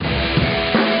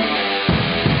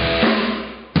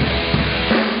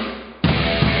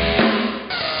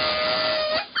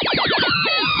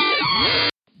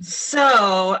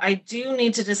So I do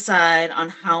need to decide on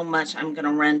how much I'm going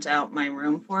to rent out my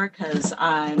room for because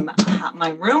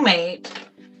my roommate,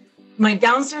 my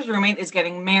downstairs roommate is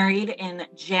getting married in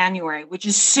January, which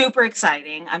is super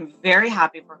exciting. I'm very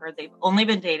happy for her. They've only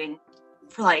been dating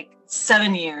for like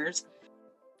 7 years.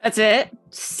 That's it?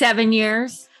 7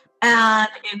 years? And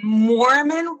in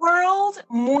Mormon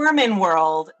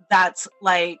world, that's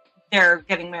like they're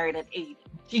getting married at 80.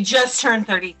 She just turned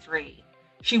 33.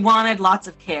 She wanted lots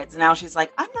of kids. Now she's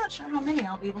like, I'm not sure how many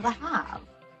I'll be able to have,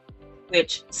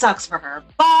 which sucks for her.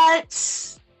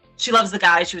 But she loves the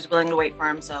guy. She was willing to wait for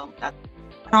him. So that's.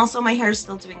 And also my hair's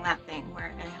still doing that thing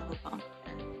where I have a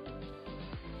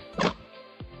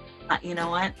bump. You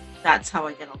know what? That's how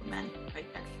I get all the men right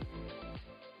there.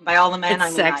 By all the men, it's I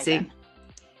mean sexy. Ivan.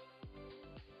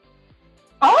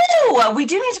 Oh, we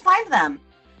do need to find them.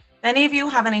 If any of you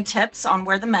have any tips on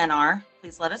where the men are,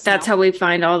 please let us know. That's how we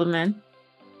find all the men.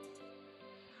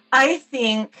 I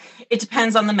think it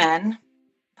depends on the men.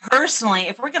 Personally,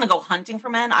 if we're going to go hunting for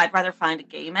men, I'd rather find a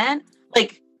gay man.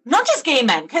 Like, not just gay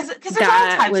men, because there's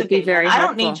all types of gay men. I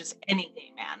don't need just any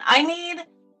gay man.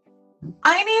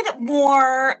 I need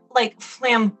more, like,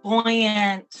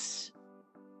 flamboyant,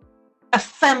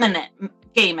 effeminate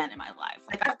gay men in my life.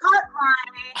 Like, I've got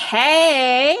my...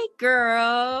 Hey,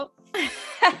 girl.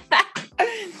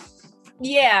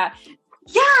 Yeah.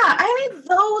 Yeah, I need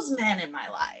those men in my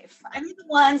life. I need the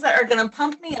ones that are going to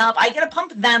pump me up. I got to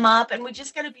pump them up, and we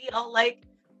just got to be all like,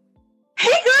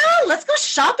 hey, girl, let's go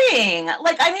shopping.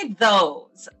 Like, I need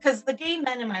those. Because the gay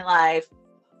men in my life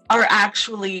are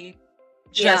actually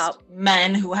just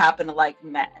men who happen to like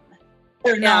men.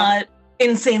 They're not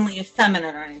insanely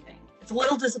effeminate or anything. It's a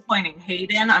little disappointing.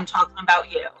 Hayden, I'm talking about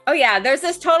you. Oh, yeah. There's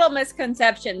this total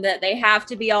misconception that they have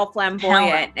to be all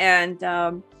flamboyant. And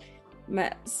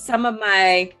some of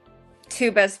my two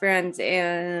best friends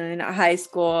in high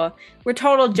school were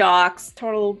total jocks,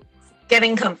 total...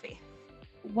 Getting comfy.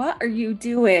 What are you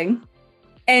doing?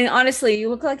 And honestly, you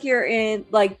look like you're in,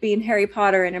 like, being Harry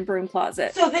Potter in a broom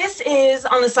closet. So this is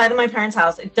on the side of my parents'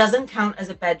 house. It doesn't count as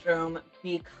a bedroom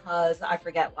because I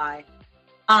forget why.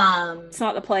 It's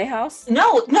not the playhouse?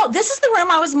 No, this is the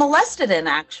room I was molested in,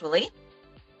 actually.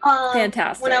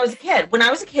 Fantastic. When I was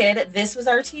a kid, this was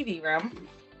our TV room.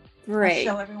 Great.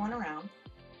 I'll show everyone around.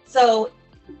 So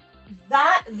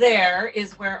that there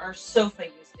is where our sofa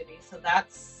used to be. So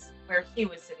that's where he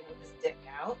was sitting with his dick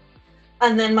out.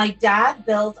 And then my dad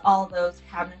built all those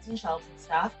cabinets and shelves and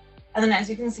stuff. And then as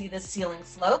you can see, the ceiling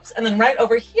slopes. And then right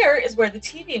over here is where the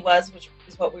TV was, which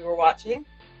is what we were watching.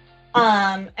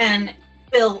 And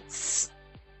built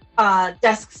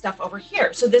desk stuff over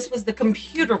here. So this was the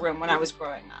computer room when I was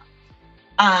growing up.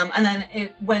 And then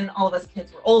when all of us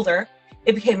kids were older,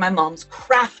 it became my mom's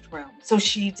craft room. So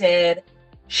she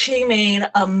made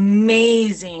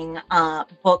amazing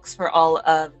books for all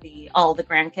the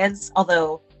grandkids,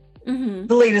 although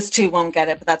the latest two won't get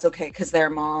it, but that's okay because their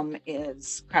mom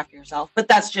is crafty herself. But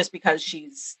that's just because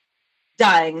she's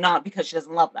dying, not because she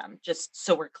doesn't love them, just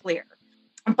so we're clear.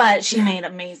 But she made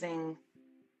amazing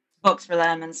books for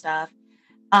them and stuff.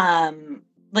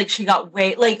 Like she got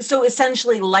so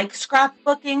essentially like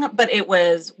scrapbooking, but it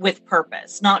was with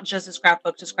purpose, not just a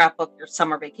scrapbook to scrapbook your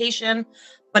summer vacation,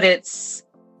 but it's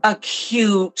a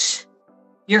cute,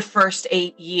 your first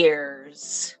 8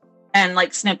 years and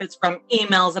like snippets from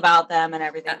emails about them and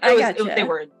everything. They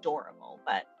were adorable.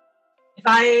 But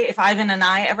if Ivan and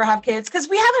I ever have kids, because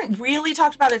we haven't really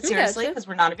talked about it seriously because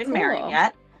we're not even married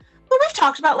yet. But we've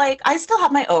talked about, like, I still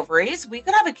have my ovaries. We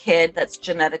could have a kid that's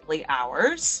genetically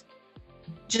ours.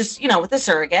 Just, with a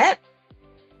surrogate.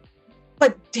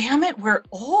 But damn it, we're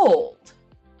old.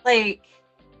 Like.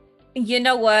 You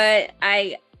know what?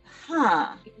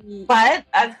 But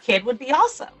a kid would be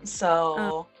awesome.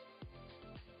 So.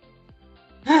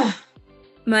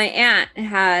 My aunt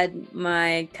had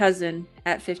my cousin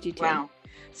at 52. Wow.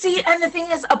 See, and the thing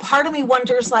is, a part of me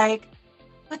wonders, like,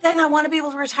 but then I want to be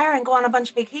able to retire and go on a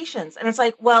bunch of vacations. And it's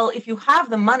like, well, if you have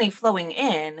the money flowing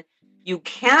in, you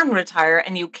can retire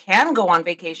and you can go on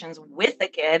vacations with the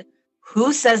kid.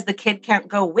 Who says the kid can't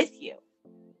go with you?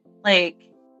 Like,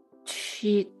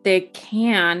 they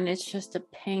can. It's just a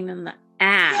pain in the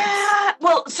ass. Yeah.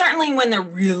 Well, certainly when they're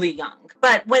really young.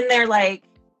 But when they're like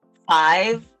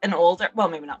 5 and older, well,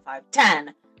 maybe not 5,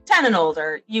 10 and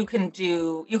older, you can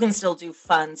still do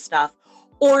fun stuff.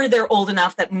 Or they're old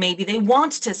enough that maybe they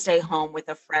want to stay home with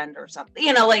a friend or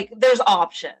something. Like there's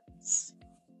options.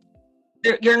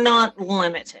 You're not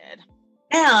limited.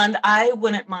 And I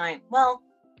wouldn't mind. Well,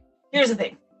 here's the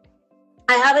thing.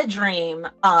 I have a dream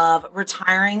of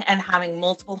retiring and having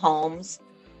multiple homes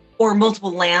or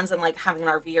multiple lands and like having an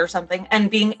RV or something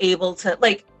and being able to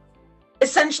like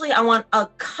essentially I want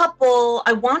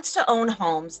to own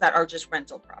homes that are just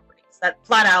rental properties, that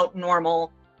flat out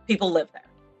normal people live there.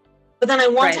 But then I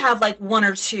want to have like one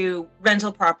or two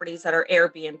rental properties that are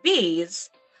Airbnbs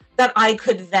that I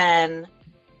could then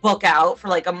book out for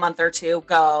like a month or two,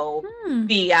 go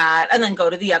be at, and then go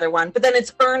to the other one. But then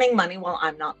it's earning money while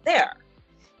I'm not there.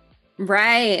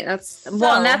 Right. That's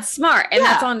smart. And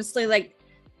that's honestly like,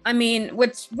 I mean,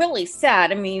 what's really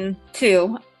sad, I mean,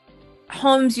 too,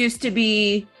 homes used to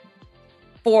be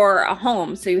for a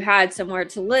home. So you had somewhere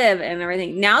to live and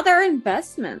everything. Now they're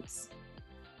investments.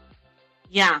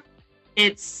 Yeah.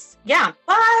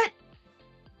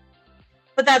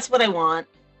 But that's what I want.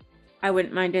 I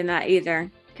wouldn't mind doing that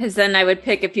either. Because then I would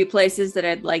pick a few places that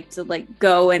I'd like to like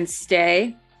go and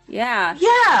stay. Yeah.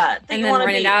 Yeah. And then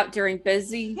rent it out during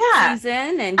busy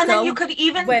season. And then you could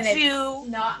even when do... It's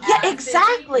not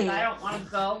exactly. Busy, I don't want to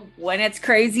go when it's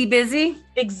crazy busy.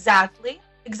 Exactly.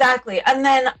 And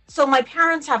then, so my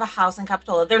parents have a house in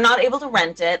Capitola. They're not able to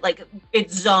rent it. Like,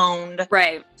 it's zoned.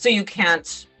 Right. So you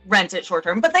can't rent it short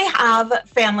term. But they have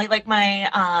family. Like,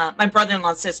 my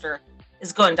brother-in-law's sister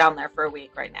is going down there for a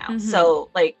week right now. Mm-hmm. So,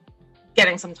 like,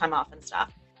 getting some time off and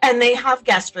stuff. And they have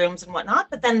guest rooms and whatnot.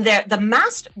 But then the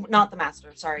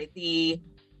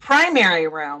primary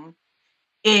room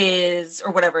is,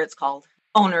 or whatever it's called,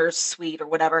 owner's suite or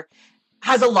whatever,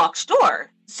 has a locked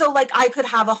door. So like I could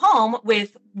have a home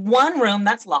with one room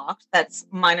that's locked, that's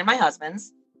mine and my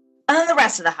husband's, and then the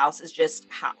rest of the house is just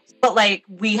house. But like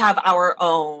we have our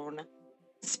own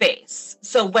space.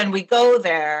 So when we go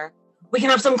there, we can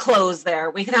have some clothes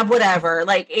there. We can have whatever.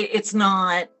 Like it's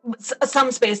not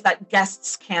some space that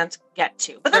guests can't get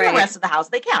to. But then the rest of the house,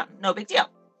 they can. No big deal.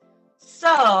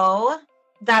 So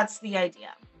that's the idea.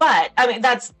 But I mean,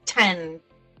 that's 10,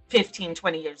 15,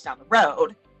 20 years down the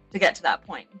road to get to that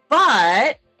point.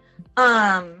 But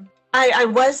I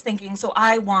was thinking, so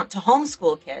I want to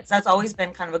homeschool kids. That's always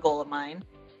been kind of a goal of mine.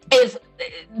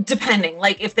 Depending,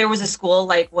 like if there was a school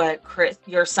like what Chris,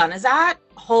 your son is at,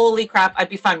 holy crap, I'd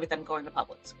be fine with them going to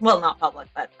public. Well, not public,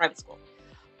 but private school.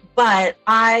 But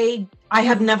I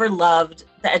have never loved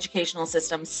the educational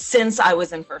system since I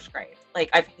was in first grade. Like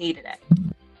I've hated it.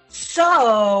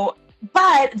 So,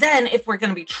 but then if we're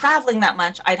going to be traveling that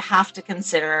much, I'd have to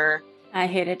consider. I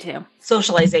hate it too.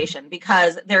 Socialization,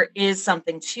 because there is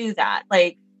something to that.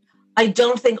 Like, I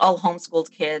don't think all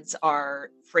homeschooled kids are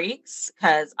freaks,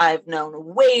 because I've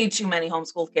known way too many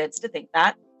homeschooled kids to think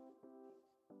that.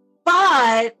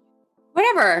 But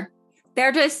whatever.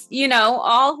 They're just,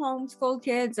 all homeschooled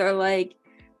kids are like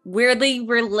weirdly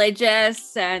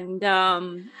religious. And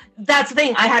that's the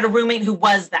thing. I had a roommate who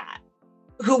was that.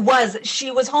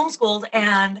 She was homeschooled,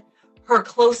 and her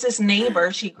closest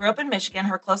neighbor, she grew up in Michigan,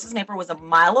 her closest neighbor was a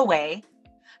mile away.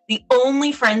 The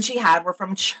only friends she had were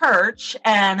from church,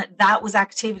 and that was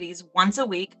activities once a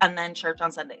week and then church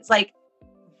on Sundays. Like,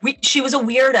 she was a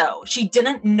weirdo. She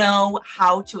didn't know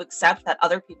how to accept that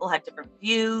other people had different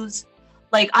views.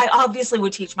 Like, I obviously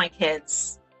would teach my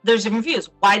kids, there's different views.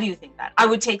 Why do you think that? I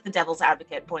would take the devil's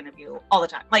advocate point of view all the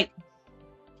time. Like,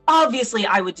 obviously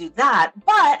I would do that,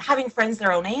 but having friends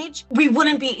their own age, we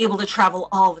wouldn't be able to travel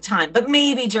all the time, but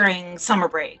maybe during summer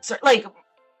breaks, or like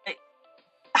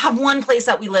have one place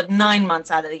that we live 9 months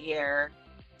out of the year,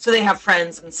 so they have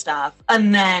friends and stuff,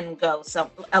 and then go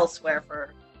elsewhere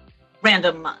for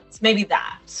random months. Maybe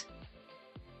that,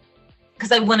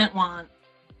 because I wouldn't want,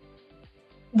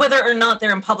 whether or not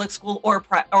they're in public school or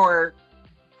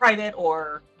private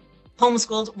or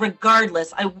homeschooled,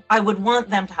 regardless, I would want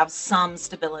them to have some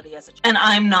stability as a child. And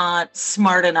I'm not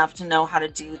smart enough to know how to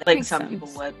do that, like some people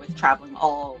would with traveling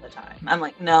all the time. I'm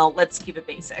like, no, let's keep it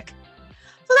basic.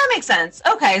 So that makes sense.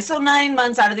 Okay, so 9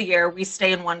 months out of the year, we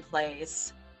stay in one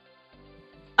place,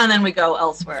 and then we go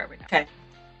elsewhere every night. Okay,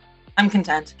 I'm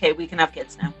content. Okay, we can have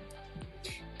kids now.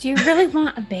 Do you really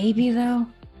want a baby, though?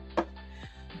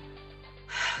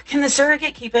 Can the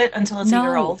surrogate keep it until it's a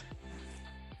year old?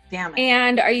 Damn it.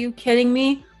 And are you kidding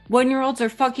me? 1-year-olds are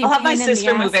fucking. I'll have my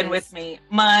sister move in with me.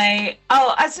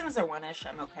 As soon as they're 1-ish,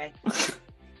 I'm okay.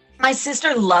 My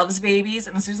sister loves babies,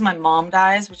 and as soon as my mom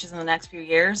dies, which is in the next few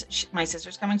years, my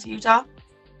sister's coming to Utah.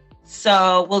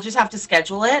 So we'll just have to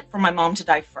schedule it for my mom to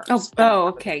die first. Oh,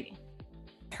 okay.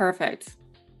 Perfect.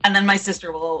 And then my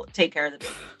sister will take care of the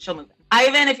baby. She'll move in.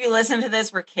 Ivan, if you listen to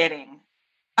this, we're kidding.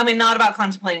 I mean, not about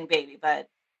contemplating baby, but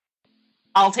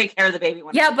I'll take care of the baby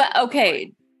when. Yeah, but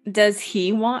okay. Does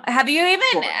he want? Have you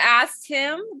even asked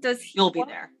him? You'll be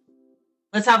there.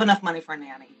 Let's have enough money for a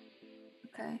nanny.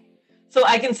 Okay. So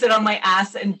I can sit on my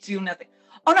ass and do nothing.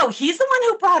 Oh no, he's the one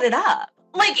who brought it up.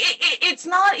 Like it's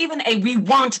not even we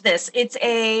want this. It's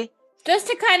Just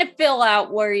to kind of fill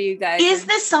out where you guys is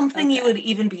this something you would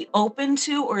even be open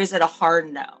to, or is it a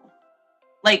hard no?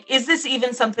 Like, is this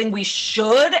even something we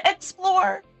should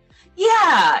explore?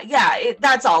 Yeah,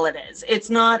 that's all it is. It's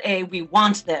not a we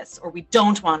want this or we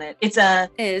don't want it. It's a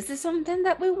is this something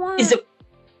that we want? Is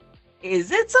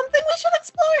it something we should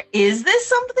explore? Is this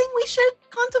something we should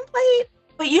contemplate?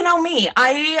 But you know me,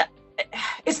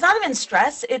 it's not even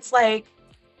stress. It's like,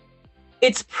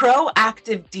 it's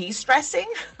proactive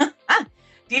de-stressing.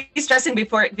 De-stressing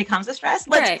before it becomes a stress.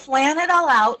 Let's plan it all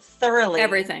out thoroughly.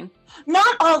 Everything.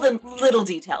 Not all the little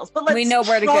details, but let's we know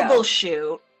where to go.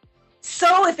 Troubleshoot.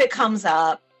 So if it comes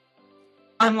up,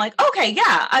 I'm like, okay,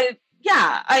 I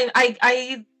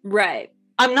right.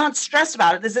 I'm not stressed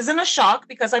about it. This isn't a shock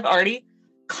because I've already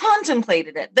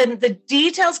contemplated it. Then the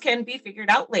details can be figured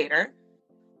out later.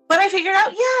 But I figured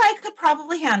out, I could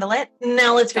probably handle it.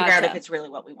 Now let's figure out if it's really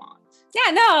what we want.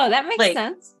 Yeah, no, that makes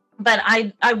sense. But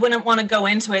I wouldn't want to go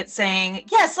into it saying,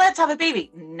 yes, let's have a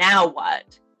baby. Now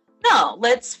what? No,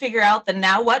 let's figure out the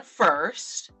now what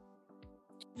first.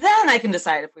 Then I can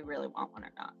decide if we really want one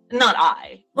or not. Not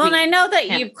I. Well, and I know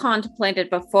that you've contemplated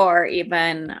before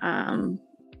even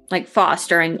like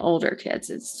fostering older kids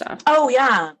and stuff. Oh,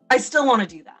 yeah. I still want to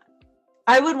do that.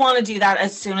 I would want to do that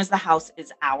as soon as the house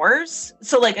is ours.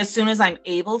 So like as soon as I'm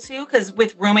able to, because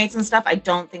with roommates and stuff, I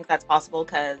don't think that's possible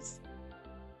because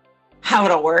how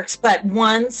it all works. But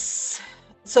once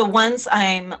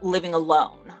I'm living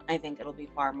alone, I think it'll be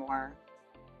far more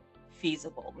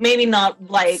feasible. Maybe not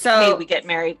like, hey, we get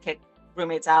married, kick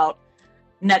roommates out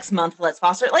next month, let's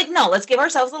foster it. Like, no, let's give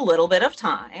ourselves a little bit of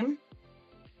time.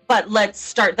 But let's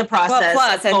start the process.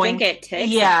 Well, plus, I think it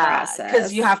takes a process.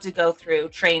 Because you have to go through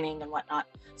training and whatnot.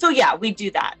 So yeah, we do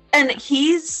that. And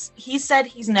he said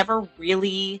he's never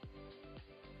really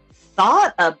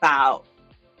thought about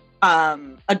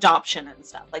adoption and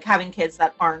stuff, like having kids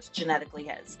that aren't genetically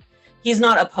his. He's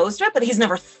not opposed to it, but he's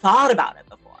never thought about it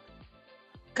before.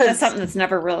 That's something that's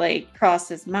never really crossed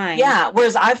his mind. Yeah,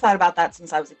 whereas I've thought about that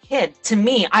since I was a kid. To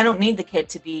me, I don't need the kid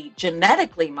to be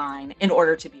genetically mine in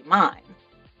order to be mine.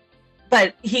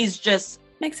 But he's just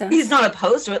makes sense. He's not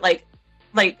opposed to it. Like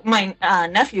my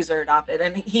nephews are adopted,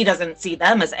 and he doesn't see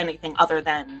them as anything other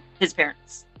than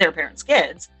their parents'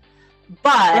 kids.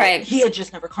 But he had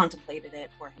just never contemplated it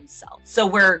for himself.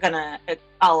 So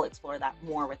I'll explore that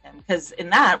more with him, because in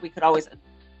that we could always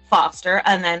foster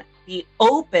and then be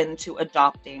open to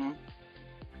adopting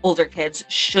older kids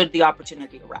should the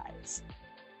opportunity arise.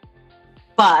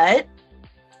 But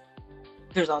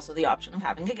there's also the option of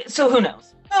having a kid. So who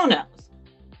knows?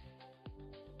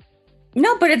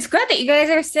 No, but it's good that you guys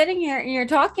are sitting here and you're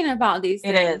talking about these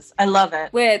things. It is. I love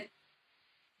it.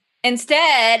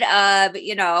 Instead of,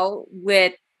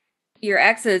 with your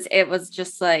exes, it was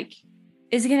just like,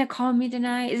 is he going to call me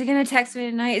tonight? Is he going to text me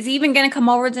tonight? Is he even going to come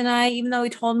over tonight, even though he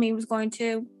told me he was going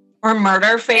to? Or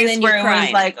murder face where it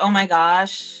was like, oh my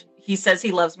gosh, he says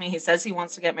he loves me. He says he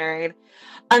wants to get married.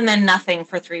 And then nothing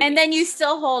for 3 weeks. And then you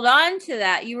still hold on to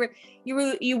that. You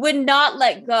would not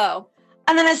let go.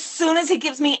 And then as soon as he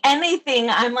gives me anything,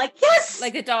 I'm like, yes,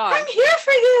 like a dog. I'm here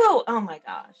for you. Oh my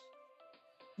gosh.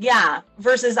 Yeah.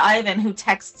 Versus Ivan, who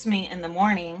texts me in the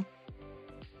morning.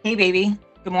 Hey, baby.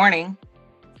 Good morning.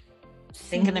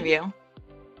 Thinking of you.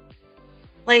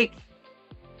 Like,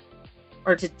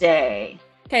 or today.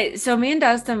 Okay. So me and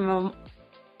Dustin, good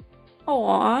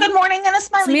morning and a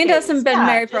smiley face. Me and Dustin have been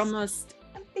married for almost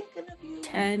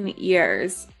 10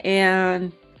 years.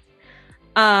 And,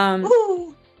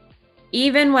 Ooh.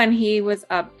 even when he was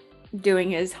up doing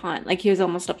his hunt, like he was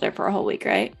almost up there for a whole week,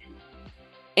 right?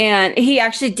 And he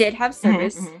actually did have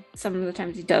service. Mm-hmm. Some of the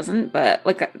times he doesn't, but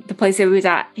like the place that he was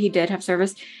at, he did have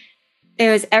service. It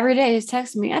was every day he's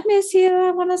texting me, I miss you.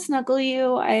 I want to snuggle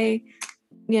you. I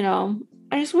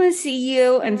just want to see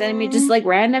you. And sending me just like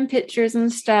random pictures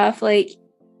and stuff. Like,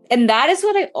 and that is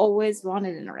what I always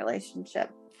wanted in a relationship.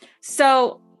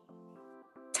 So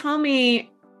tell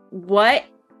me, what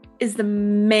is the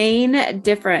main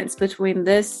difference between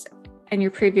this and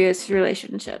your previous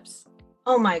relationships?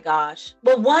 Oh my gosh.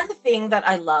 Well, one thing that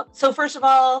I love. So first of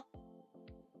all,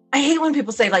 I hate when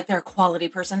people say like they're a quality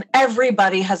person.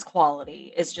 Everybody has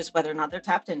quality. It's just whether or not they're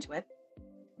tapped into it.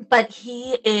 But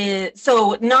he is,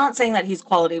 so not saying that he's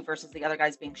quality versus the other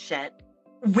guys being shit.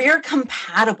 We're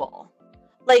compatible.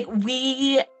 Like,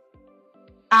 we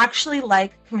actually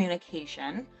like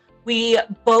communication. We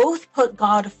both put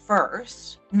God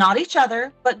first, not each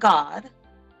other, but God.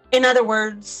 In other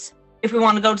words, if we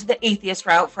want to go to the atheist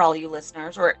route for all you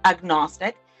listeners, or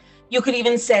agnostic, you could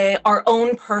even say our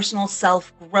own personal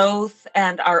self-growth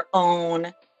and our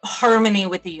own harmony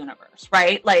with the universe,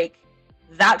 right? Like,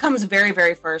 that comes very,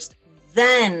 very first.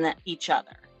 then each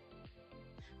other.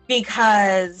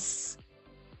 Because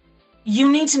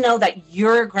you need to know that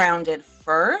you're grounded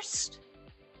first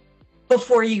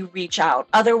before you reach out.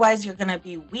 Otherwise, you're going to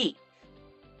be weak.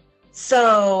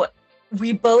 So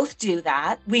we both do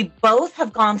that. We both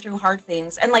have gone through hard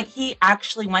things. And like, he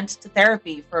actually went to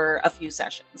therapy for a few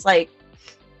sessions. Like,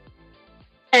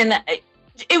 and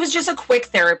it was just a quick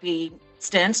therapy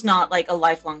stint, not like a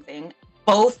lifelong thing.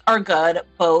 Both are good.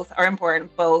 Both are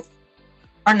important. Both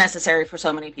are necessary for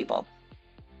so many people.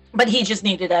 But he just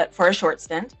needed it for a short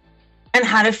stint and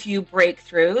had a few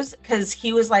breakthroughs because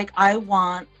he was like,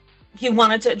 he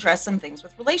wanted to address some things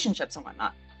with relationships and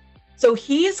whatnot. So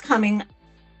he's coming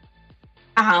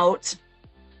out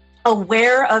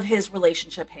aware of his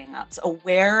relationship hangups,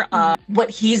 aware of what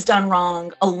he's done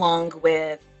wrong, along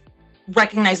with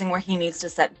recognizing where he needs to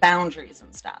set boundaries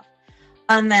and stuff.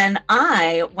 And then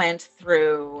I went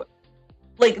through,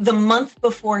 like, the month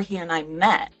before he and I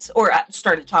met, or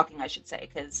started talking, I should say,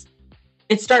 because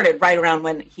it started right around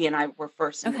when he and I were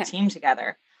first in the team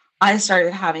together. I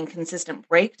started having consistent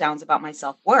breakdowns about my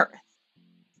self-worth.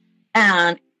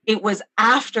 And it was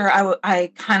after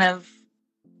I kind of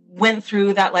went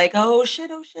through that, like, oh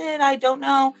shit, I don't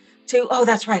know, to, oh,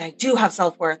 that's right, I do have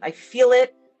self-worth. I feel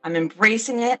it. I'm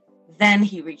embracing it. Then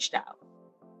he reached out.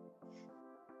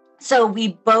 So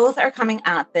we both are coming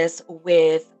at this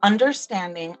with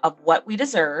understanding of what we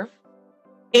deserve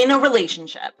in a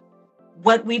relationship,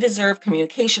 what we deserve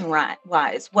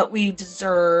communication-wise, what we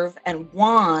deserve and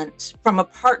want from a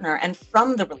partner and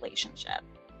from the relationship.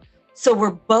 So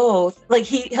we're both, like,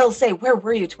 he'll say, where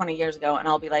were you 20 years ago? And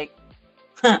I'll be like,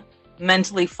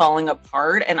 mentally falling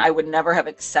apart, and I would never have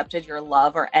accepted your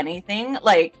love or anything.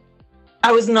 Like,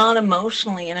 I was not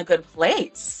emotionally in a good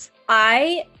place.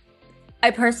 I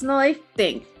personally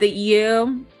think that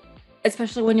you,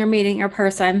 especially when you're meeting your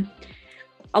person,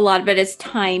 a lot of it is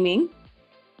timing.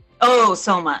 Oh,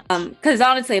 so much. Because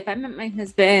honestly, if I met my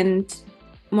husband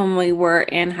when we were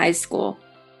in high school,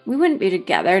 we wouldn't be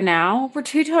together now. We're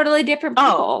two totally different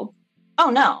people. Oh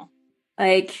no.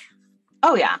 Like,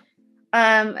 oh yeah.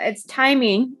 It's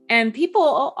timing, and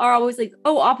people are always like,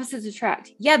 oh, opposites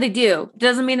attract. Yeah, they do. It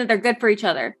doesn't mean that they're good for each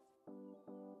other.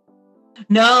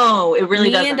 No, it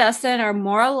really doesn't. Me and Dustin are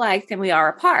more alike than we are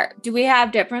apart. Do we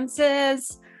have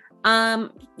differences?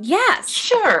 Yes.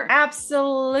 Sure.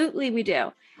 Absolutely we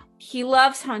do. He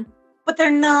loves hunting. But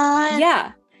they're not.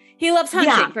 Yeah. He loves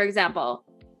hunting, for example.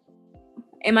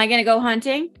 Am I going to go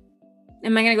hunting?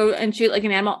 Am I going to go and shoot like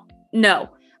an animal? No.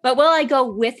 But will I go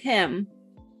with him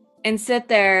and sit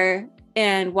there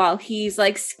and while he's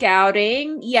like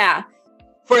scouting? Yeah.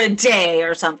 For a day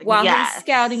or something. While he's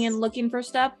scouting and looking for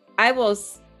stuff, I will.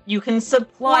 You can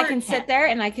support. Well, I can sit there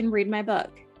and I can read my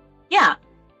book. Yeah.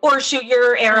 Or shoot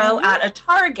your arrow at a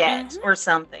target or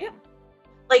something. Yeah.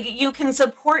 Like, you can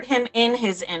support him in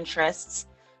his interests.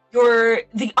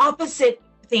 The opposite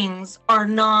things are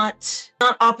not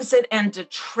opposite and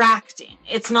detracting.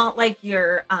 It's not like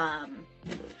you're an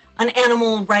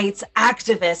animal rights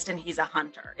activist and he's a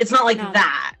hunter. It's not like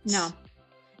that. No.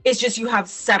 It's just you have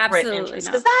separate interests.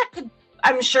 Because that could,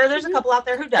 I'm sure there's a couple out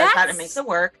there who does that and makes it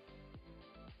work.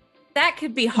 That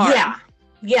could be hard.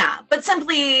 Yeah. But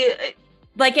simply,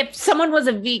 like, if someone was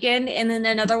a vegan and then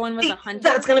another one was a hunter,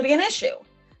 that's going to be an issue.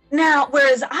 Now,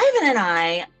 whereas Ivan and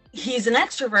I, he's an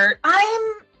extrovert.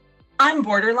 I'm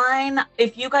borderline.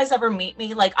 If you guys ever meet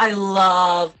me, like, I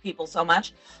love people so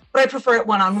much, but I prefer it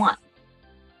one-on-one.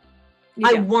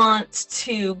 I want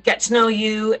to get to know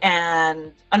you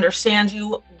and understand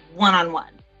you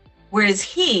one-on-one. Whereas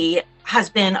he has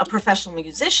been a professional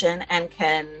musician and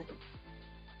can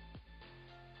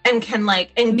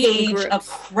like engage a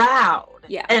crowd.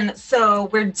 Yeah. And so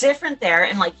we're different there.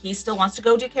 And like, he still wants to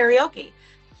go do karaoke.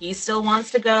 He still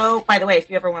wants to go. By the way, if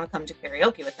you ever want to come to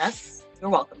karaoke with us, you're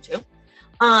welcome to.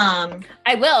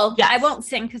 I will. Yes. I won't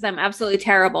sing because I'm absolutely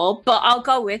terrible, but I'll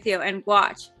go with you and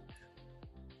watch.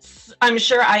 I'm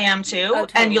sure I am too. Oh,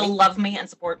 totally. And you'll love me and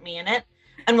support me in it.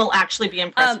 And we'll actually be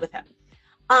impressed with him.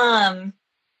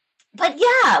 But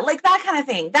yeah, like that kind of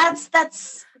thing.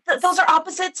 Those are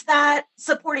opposites that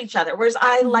support each other. Whereas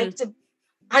I'd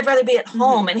rather be at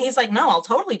home. And he's like, no, I'll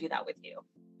totally do that with you.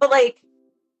 But like,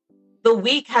 the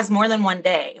week has more than one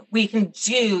day. We can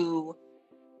do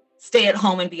stay at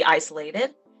home and be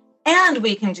isolated. And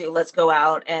we can do, let's go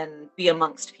out and be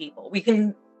amongst people. We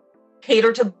can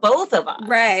cater to both of us.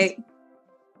 Right.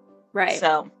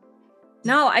 So.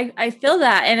 No, I feel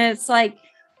that. And it's like,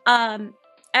 I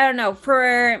don't know.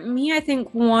 For me, I think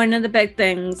one of the big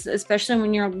things, especially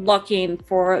when you're looking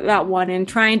for that one and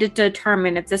trying to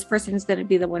determine if this person is going to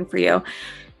be the one for you,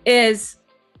 is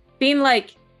being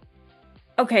like,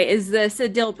 Okay, is this a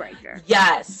deal breaker?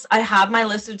 Yes, I have my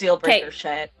list of deal breaker Okay.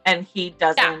 shit, and he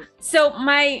doesn't. Yeah. So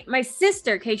my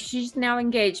sister, okay, she's now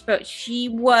engaged, but she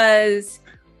was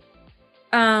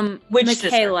Which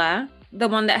Michaela, the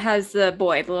one that has the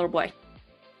little boy.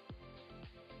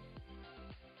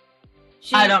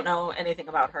 I don't know anything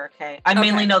about her. Okay, I Okay.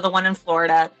 mainly know the one in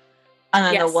Florida, and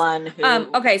then Yes. the one who.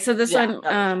 Okay, so this Yeah,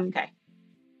 one, okay.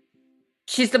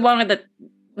 she's the one with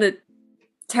the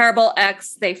terrible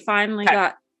ex. They finally Okay.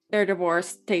 got their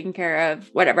divorce taken care of,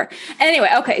 whatever. Anyway,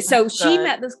 okay, so That's she good.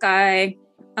 met this guy,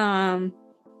 and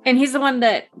he's the one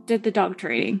that did the dog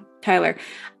training, Tyler.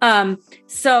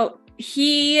 So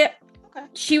she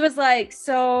was like,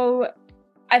 so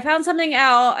I found something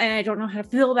out and I don't know how to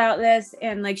feel about this.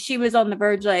 And like, she was on the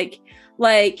verge, like,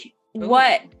 what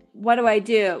do I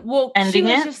do? Well, Ending she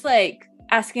was it? just like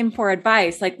asking for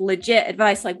advice, like legit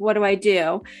advice. Like, what do I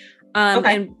do?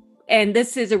 Okay. And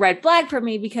this is a red flag for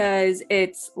me because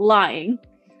it's lying.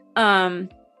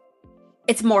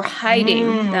 It's more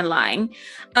hiding than lying.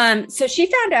 So she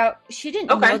found out, she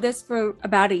didn't know this for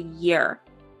about a year,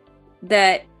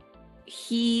 that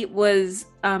he was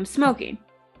smoking.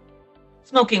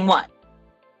 Smoking what?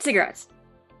 Cigarettes.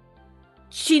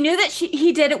 She knew that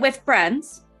he did it with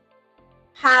friends.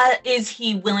 Is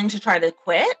he willing to try to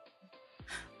quit?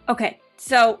 Okay,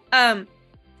 so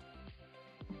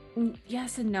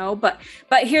yes and no, but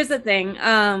here's the thing.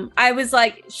 I was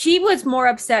like, she was more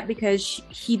upset because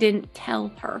he didn't tell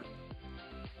her.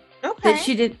 Okay.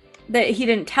 That he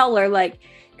didn't tell her, like,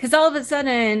 because all of a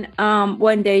sudden,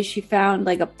 one day she found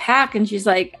like a pack and she's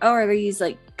like, oh, are these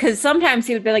like, because sometimes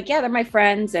he would be like, yeah, they're my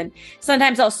friends. And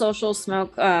sometimes I'll social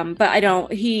smoke. But I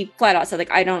don't, he flat out said,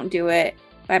 like, I don't do it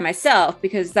by myself,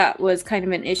 because that was kind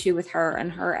of an issue with her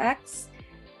and her ex.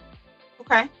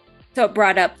 Okay. So it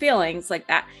brought up feelings like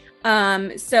that.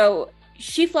 So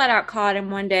she flat out caught him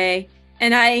one day,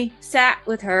 and I sat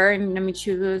with her, and I mean,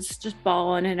 she was just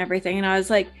bawling and everything. And I was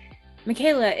like,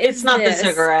 Michaela, it's not the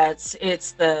cigarettes,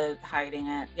 it's the hiding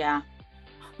it. Yeah.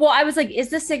 Well, I was like, is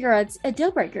the cigarettes a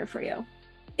deal breaker for you?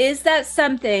 Is that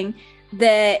something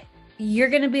that you're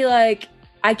going to be like,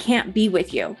 I can't be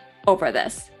with you over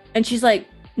this? And she's like,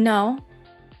 no.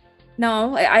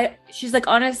 She's like,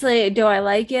 honestly, do I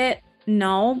like it?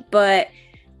 No, but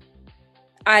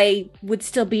I would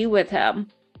still be with him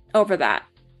over that.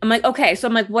 I'm like, okay. So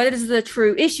I'm like, what is the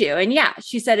true issue? And yeah,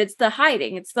 she said, it's the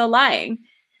hiding, it's the lying.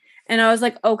 And I was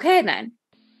like, okay, then.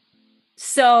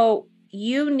 So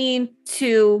you need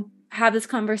to have this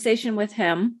conversation with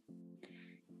him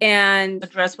and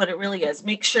address what it really is.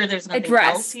 Make sure there's nothing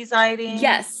else he's hiding.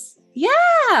 Yes.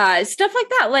 Yeah. Stuff like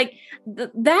that. Like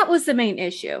that was the main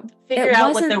issue. Figure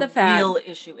out what the real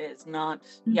issue is, not,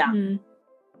 yeah.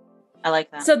 I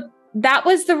like that. So that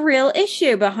was the real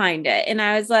issue behind it. And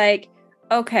I was like,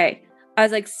 okay. I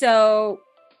was like, so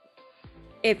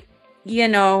if,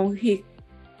 he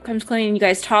comes clean and you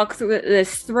guys talk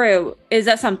this through, is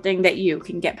that something that you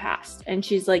can get past? And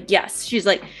she's like, yes. She's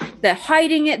like, the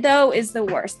hiding it though is the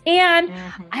worst. And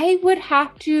I would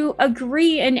have to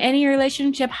agree, in any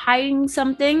relationship, hiding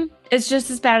something is just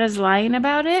as bad as lying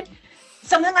about it.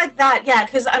 Something like that. Yeah.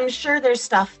 Cause I'm sure there's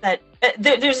stuff that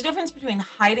there's a difference between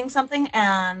hiding something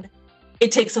and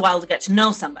it takes a while to get to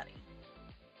know somebody.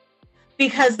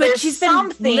 Because there's she's some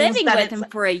been things living that with him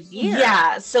for a year.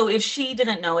 Yeah. So if she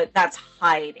didn't know it, that's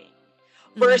hiding.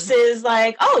 Versus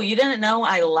like, oh, you didn't know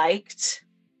I liked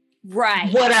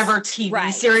whatever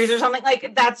TV series or something.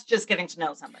 Like, that's just getting to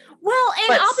know somebody. Well,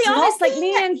 and I'll be honest, like,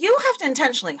 me and you have to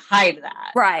intentionally hide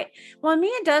that. Right. Well,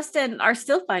 me and Dustin are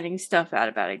still finding stuff out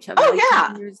about each other. Oh, like,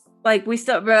 yeah.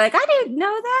 We're like, I didn't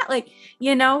know that. Like,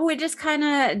 we just kind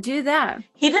of do that.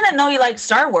 He didn't know you liked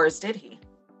Star Wars, did he?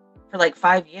 For like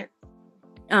 5 years.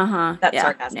 That's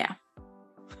sarcasm. Yeah.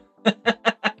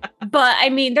 But I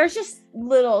mean, there's just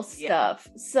little stuff.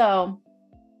 Yeah. So,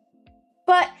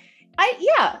 but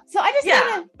so I just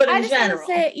want to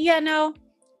say,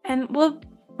 and we'll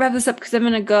wrap this up because I'm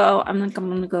going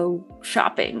to go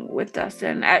shopping with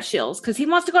Dustin at Shields because he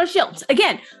wants to go to Shields.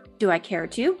 Again, do I care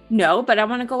to? No, but I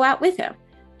want to go out with him.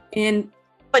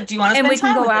 But do you want to spend time with him? And we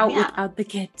can go out without the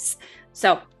kids.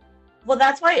 So. Well,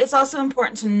 that's why it's also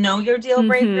important to know your deal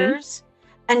breakers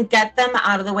and get them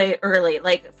out of the way early.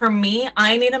 Like for me,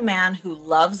 I need a man who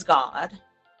loves God,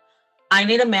 I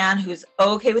need a man who's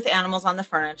okay with animals on the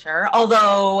furniture.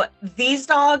 Although these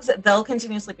dogs, they'll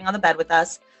continue sleeping on the bed with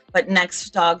us, but next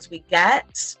dogs we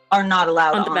get are not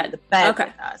allowed on the bed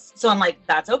with us. So I'm like,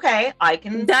 that's okay.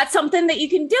 That's something that you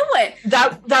can deal with.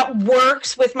 That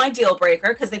works with my deal breaker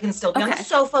because they can still be on the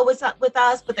sofa with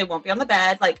us, but they won't be on the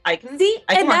bed. Like I can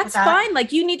and that's fine.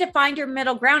 Like you need to find your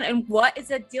middle ground and what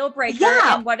is a deal breaker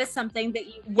and what is something that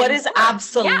you what is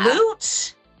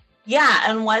absolute. Yeah.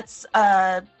 And what's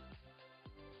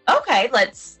okay,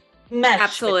 let's mesh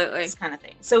absolutely with this kind of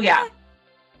thing. So yeah.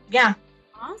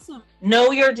 Awesome. Know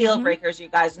your deal breakers, you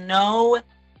guys. Know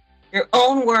your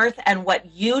own worth and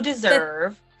what you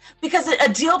deserve. Because a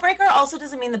deal breaker also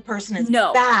doesn't mean the person is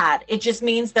bad. It just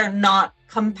means they're not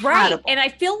compatible. Right. And I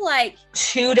feel like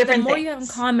two different the more things. you have in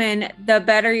common, the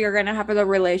better you're going to have a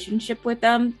relationship with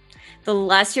them. The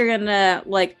less you're going to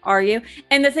like argue.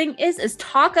 And the thing is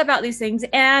talk about these things.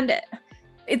 And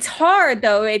it's hard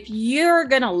though, if you're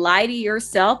going to lie to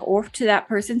yourself or to that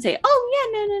person, say, oh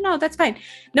yeah, no, that's fine.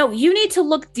 No, you need to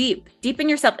look deep in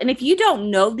yourself. And if you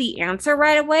don't know the answer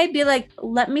right away, be like,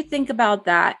 let me think about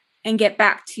that and get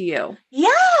back to you.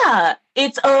 Yeah.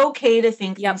 It's okay to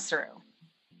think things through.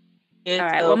 All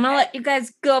right. Well, I'm going to let you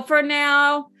guys go for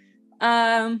now.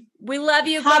 We love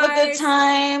you guys. Have a good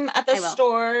time at the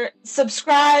store.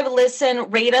 Subscribe, listen,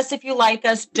 rate us if you like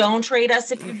us. Don't rate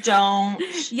us if you don't.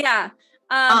 Yeah.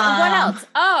 What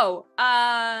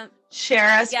else? Share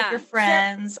us with your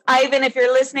friends. Ivan, if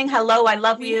you're listening, hello, I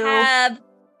love you.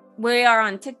 We are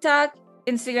on TikTok,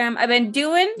 Instagram. I've been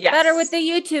doing better with the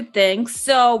YouTube thing,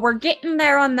 so we're getting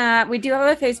there on that. We do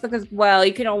have a Facebook as well.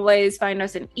 You can always find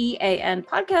us at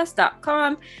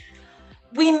eanpodcast.com.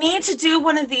 We need to do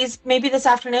one of these maybe this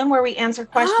afternoon where we answer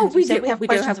questions. We have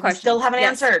questions. We still haven't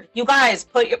answered. You guys,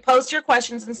 post your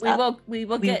questions and stuff. We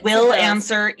will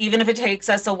answer, even if it takes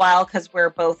us a while because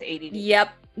we're both ADD. Yep,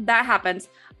 that happens.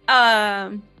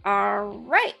 All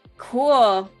right,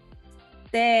 cool.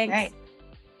 Thanks. Right.